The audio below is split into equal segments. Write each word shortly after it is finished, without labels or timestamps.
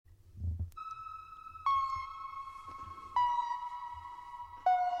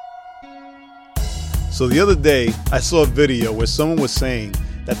So the other day, I saw a video where someone was saying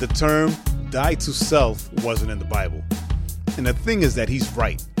that the term die to self wasn't in the Bible. And the thing is that he's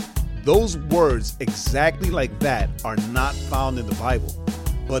right. Those words exactly like that are not found in the Bible.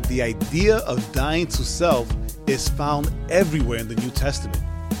 But the idea of dying to self is found everywhere in the New Testament.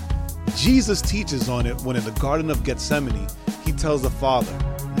 Jesus teaches on it when in the Garden of Gethsemane, he tells the Father,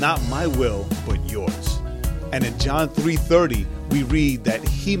 "Not my will, but yours." And in John 3:30, we read that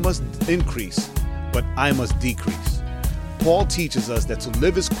he must increase, but I must decrease. Paul teaches us that to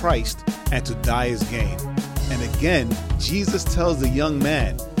live is Christ and to die is gain. And again, Jesus tells the young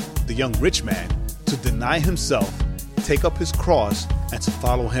rich man, to deny himself, take up his cross, and to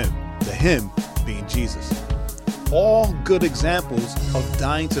follow him, the him being Jesus. All good examples of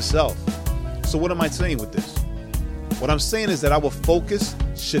dying to self. So what am I saying with this? What I'm saying is that our focus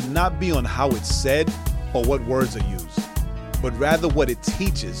should not be on how it's said or what words are used, but rather what it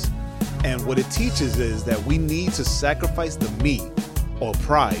teaches. And what it teaches is that we need to sacrifice the me or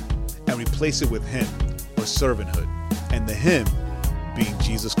pride and replace it with him or servanthood, and the him being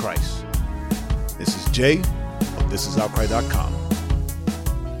Jesus Christ. This is Jay of ThisIsOutcry.com.